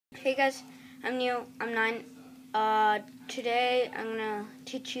Hey guys, I'm Neil. I'm 9. Today I'm gonna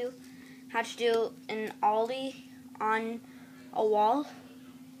teach you how to do an ollie on a wall.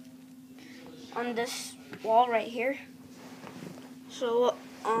 On this wall right here. So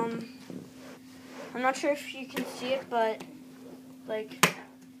I'm not sure if you can see it, but like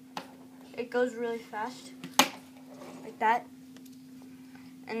it goes really fast, like that.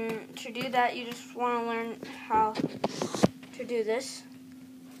 And to do that, you just want to learn how to do this.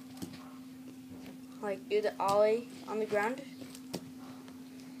 Like do the ollie on the ground,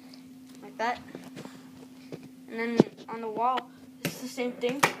 like that. And then on the wall, it's the same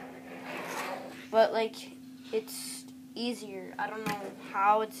thing, but like it's easier. I don't know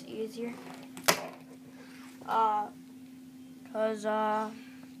how it's easier.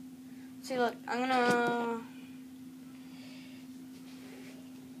 See, look, I'm gonna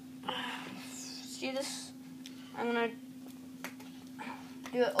see this. I'm gonna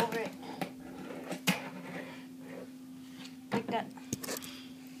do it over it. Like that.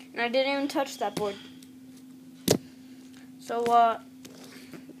 And I didn't even touch that board. So,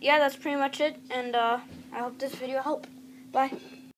 yeah, that's pretty much it. And I hope this video helped. Bye.